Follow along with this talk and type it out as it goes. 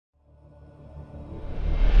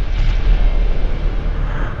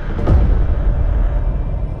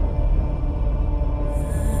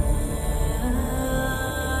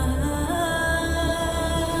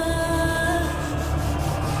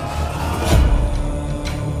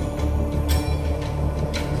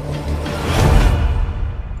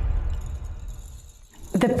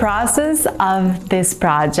The process of this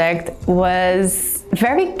project was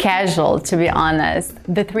very casual, to be honest.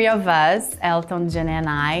 The three of us, Elton, Junio, and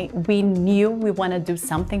I, we knew we want to do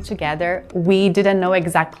something together. We didn't know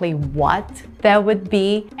exactly what that would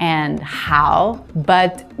be and how,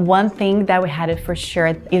 but one thing that we had for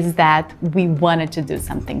sure is that we wanted to do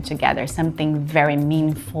something together, something very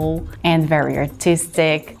meaningful and very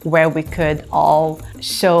artistic, where we could all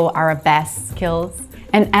show our best skills.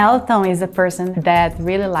 And Elton is a person that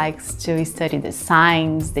really likes to study the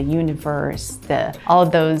signs, the universe, all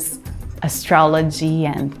those astrology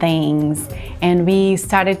and things. And we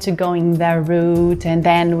started to go in that route, and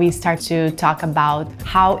then we start to talk about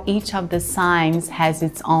how each of the signs has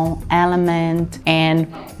its own element and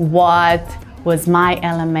what was my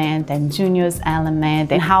element and Junio's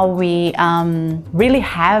element, and how we really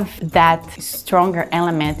have that stronger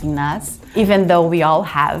element in us, even though we all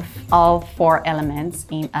have all four elements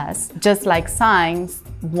in us. Just like signs,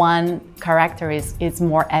 one character is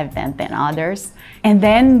more evident than others. And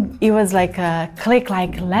then it was like a click,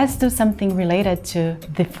 like, let's do something related to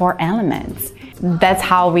the four elements. That's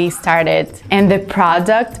how we started. And the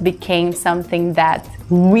product became something that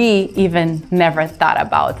we even never thought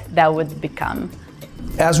about that would become.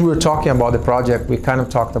 As we were talking about the project, we kind of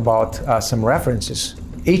talked about some references.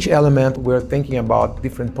 Each element, we're thinking about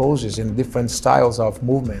different poses and different styles of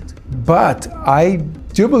movement. But I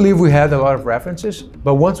do believe we had a lot of references.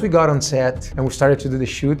 But once we got on set and we started to do the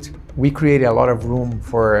shoot, we created a lot of room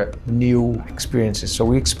for new experiences. So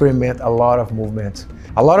we experiment a lot of movements.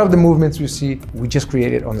 A lot of the movements you see, we just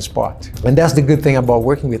created on the spot. And that's the good thing about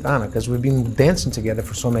working with Anna, because we've been dancing together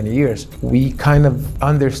for so many years. We kind of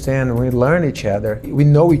understand, we learn each other. We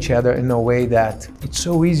know each other in a way that it's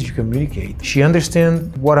so easy to communicate. She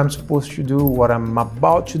understands what I'm supposed to do, what I'm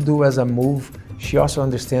about to do as I move. She also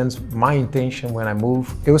understands my intention when I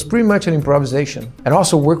move. It was pretty much an improvisation. And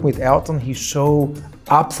also working with Elton, he's so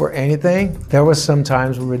up for anything. There was some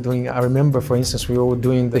times we were doing, I remember, for instance, we were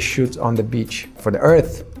doing the shoot on the beach for the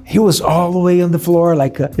Earth. He was all the way on the floor,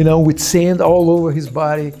 like, with sand all over his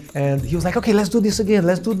body. And he was like, okay, let's do this again,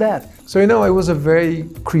 let's do that. So, it was a very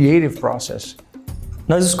creative process.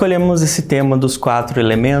 Nós escolhemos esse tema dos 4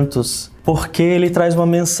 elementos porque ele traz uma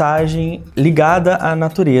mensagem ligada à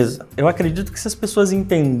natureza. Eu acredito que se as pessoas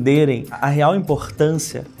entenderem a real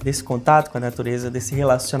importância desse contato com a natureza, desse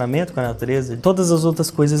relacionamento com a natureza, todas as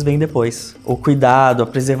outras coisas vêm depois. O cuidado, a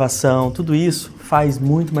preservação, tudo isso faz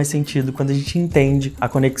muito mais sentido quando a gente entende a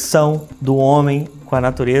conexão do homem com a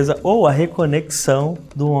natureza, ou a reconexão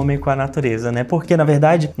do homem com a natureza, né? Porque, na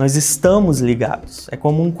verdade, nós estamos ligados. É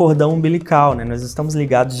como um cordão umbilical, né? Nós estamos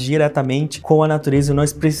ligados diretamente com a natureza e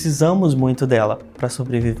nós precisamos muito dela para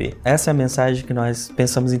sobreviver. Essa é a mensagem que nós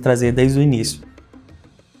pensamos em trazer desde o início.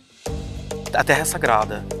 A Terra é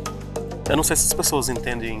sagrada. Eu não sei se as pessoas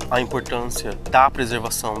entendem a importância da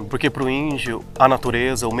preservação, porque para o índio, a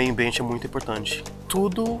natureza, o meio ambiente é muito importante.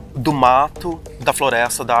 Tudo do mato, da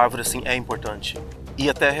floresta, da árvore, assim, é importante. E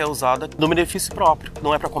a terra é usada no benefício próprio,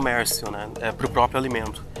 não é para comércio, né? É para o próprio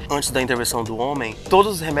alimento. Antes da intervenção do homem,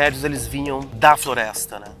 todos os remédios eles vinham da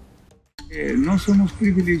floresta, né? Nós somos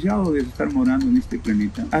privilegiados de estar morando neste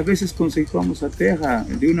planeta. Às vezes conceituamos a Terra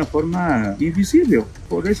de uma forma invisível.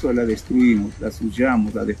 Por isso a destruímos, a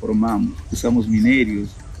sujamos, a deformamos, usamos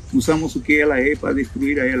minérios, usamos o que ela é para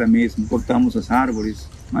destruir a ela mesma. Cortamos as árvores,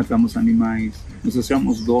 matamos animais, nos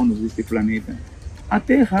achamos donos deste planeta. A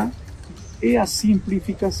Terra é a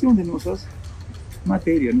simplificação de nossas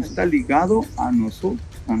matérias, está ligado a nossa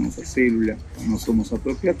célula. Nós somos a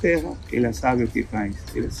própria Terra, ela sabe o que faz,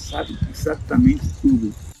 ela sabe exatamente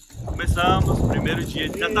tudo. Começamos, primeiro dia,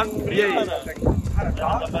 já tá com frio, Ana? Já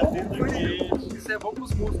tá batendo aqui. Isso é bom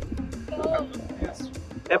pros músculos.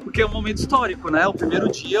 É porque é um momento histórico, né? O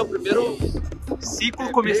primeiro dia, o primeiro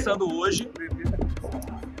ciclo começando hoje.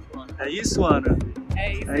 É isso, Ana?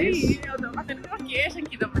 É isso aí, eu tô batendo meu queixo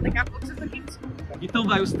aqui, daqui a pouco você tá aqui. Então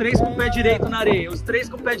vai, os 3 com o pé direito na areia, os 3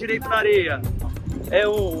 com o pé direito na areia. É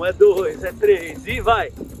 1, é 2, é 3 e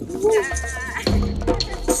vai!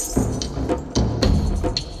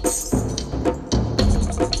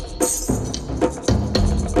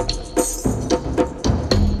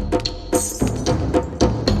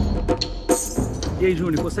 E aí,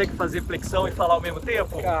 Júnior, consegue fazer flexão e falar ao mesmo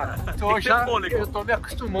tempo? Cara, eu tô me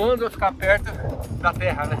acostumando a ficar perto da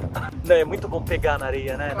terra, né? É muito bom pegar na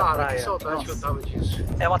areia, né? Cara, na praia. que saudade que eu tava disso.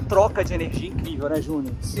 É uma troca de energia incrível, né,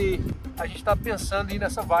 Júnior? Sim, a gente tá pensando em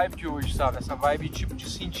nessa vibe de hoje, sabe? Essa vibe tipo de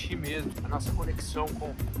sentir mesmo a nossa conexão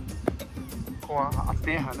com a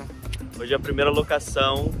terra, né? Hoje é a primeira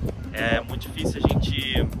locação É muito difícil a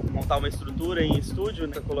gente montar uma estrutura em estúdio,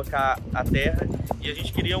 né, para colocar a terra, e a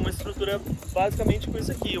gente queria uma estrutura basicamente com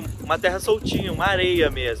isso aqui, uma terra soltinha, uma areia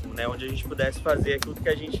mesmo, né, onde a gente pudesse fazer aquilo que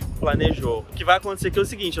a gente planejou. O que vai acontecer aqui é o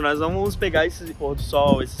seguinte, nós não vamos pegar esse pôr do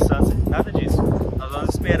sol, esse sunset, nada disso. Nós vamos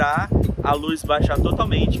esperar a luz baixar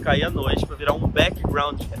totalmente, cair à noite, para virar um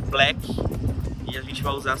background black, e a gente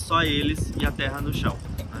vai usar só eles e a terra no chão.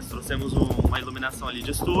 Nós trouxemos uma iluminação ali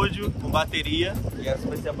de estúdio, com bateria, e essa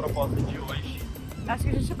vai ser a proposta de hoje. Acho que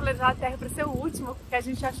a gente planejou a terra para ser o último, porque a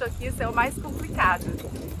gente achou que isso é o mais complicado.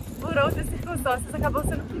 Por outras circunstâncias acabou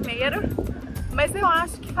sendo o primeiro, mas eu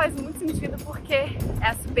acho que faz muito sentido porque é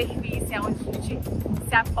a superfície, é onde a gente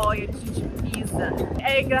se apoia, onde a gente pisa.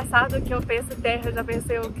 É engraçado que eu penso terra, já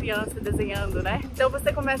pensei eu criança desenhando, né? Então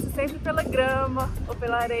você começa sempre pela grama ou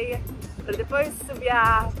pela areia, para depois subir a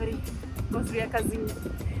árvore, construir a casinha.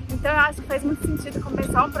 Então eu acho que faz muito sentido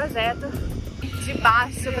começar um projeto de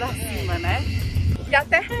baixo para cima, né? E a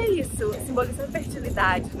terra é isso, simboliza a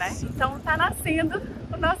fertilidade, né? Então tá nascendo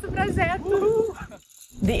o nosso projeto.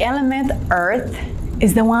 The element earth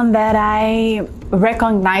is the one that I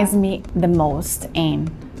recognize me the most in.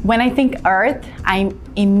 When I think earth, I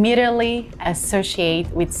immediately associate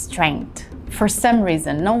with strength. For some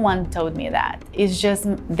reason, no one told me that. It's just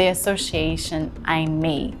the association I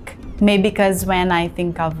make. Maybe because when I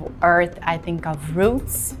think of earth, I think of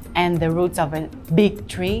roots and the roots of a big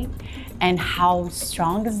tree and how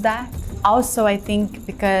strong is that. Also, I think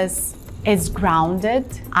because it's grounded.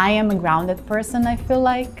 I am a grounded person, I feel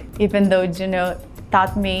like. Even though Junio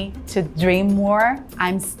taught me to dream more,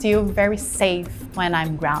 I'm still very safe when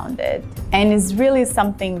I'm grounded. And it's really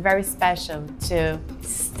something very special to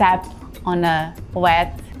step on a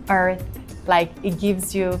wet earth. Like it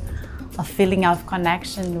gives you a feeling of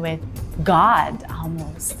connection with God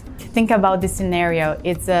almost. Think about this scenario.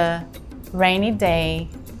 It's a rainy day,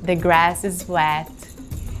 the grass is wet,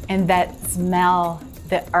 and that smell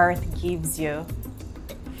the earth gives you.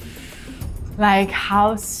 Like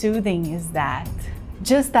how soothing is that?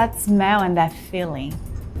 Just that smell and that feeling.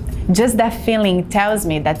 Just that feeling tells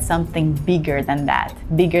me that something bigger than that,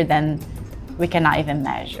 bigger than we cannot even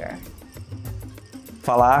measure.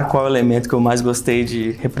 Falar qual elemento que eu mais gostei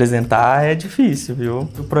de representar é difícil, viu?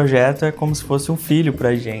 O projeto é como se fosse um filho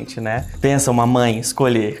pra gente, né? Pensa uma mãe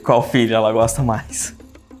escolher qual filho ela gosta mais.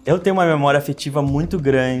 Eu tenho uma memória afetiva muito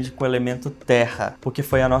grande com o elemento terra, porque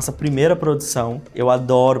foi a nossa primeira produção. Eu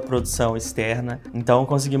adoro produção externa, então eu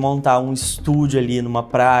consegui montar um estúdio ali numa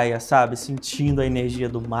praia, sabe? Sentindo a energia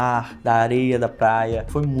do mar, da areia da praia.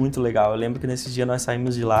 Foi muito legal. Eu lembro que nesse dia nós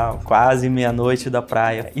saímos de lá quase meia-noite da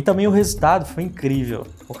praia. E também o resultado foi incrível,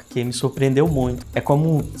 porque me surpreendeu muito. É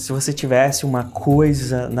como se você tivesse uma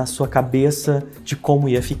coisa na sua cabeça de como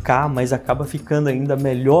ia ficar, mas acaba ficando ainda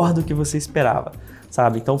melhor do que você esperava.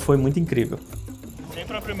 Sabe? Então foi muito incrível.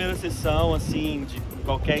 Sempre a primeira sessão, assim, de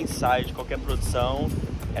qualquer ensaio, de qualquer produção,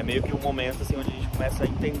 é meio que um momento, assim, onde a gente começa a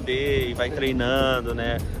entender e vai treinando,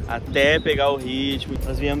 né? Até pegar o ritmo.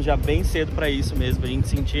 Nós viemos já bem cedo para isso mesmo, a gente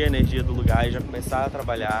sentir a energia do lugar e já começar a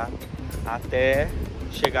trabalhar até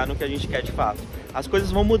chegar no que a gente quer de fato. As coisas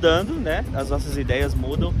vão mudando, né? As nossas ideias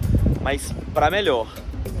mudam, mas para melhor.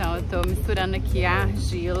 Então eu tô misturando aqui a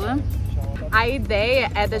argila. A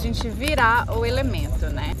ideia é da gente virar o elemento,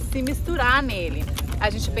 né? Se misturar nele. A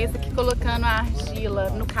gente pensa que colocando a argila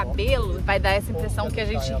no cabelo vai dar essa impressão que a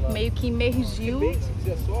gente meio que imergiu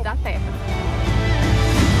da terra.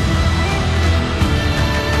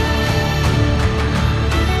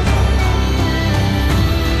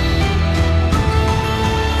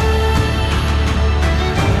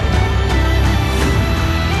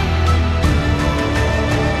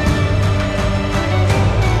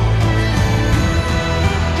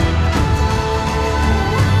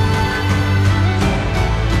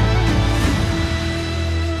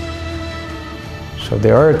 So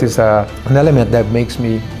the earth is an element that makes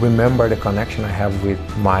me remember the connection I have with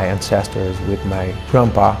my ancestors, with my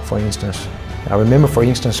grandpa, for instance. I remember, for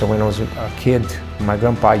instance, when I was a kid, my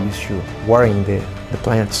grandpa used to watering the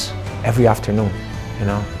plants every afternoon, you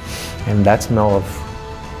know, and that smell of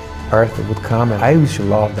earth would come, and I used to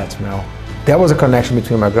love that smell. There was a connection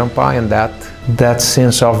between my grandpa and that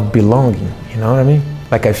sense of belonging, you know what I mean?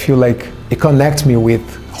 Like I feel like it connects me with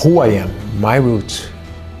who I am, my roots,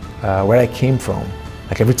 where I came from.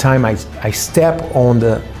 Like every time I step on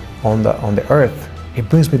the earth, it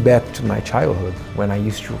brings me back to my childhood when I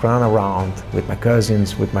used to run around with my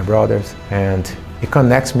cousins, with my brothers, and it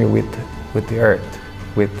connects me with the earth,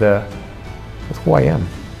 with who I am.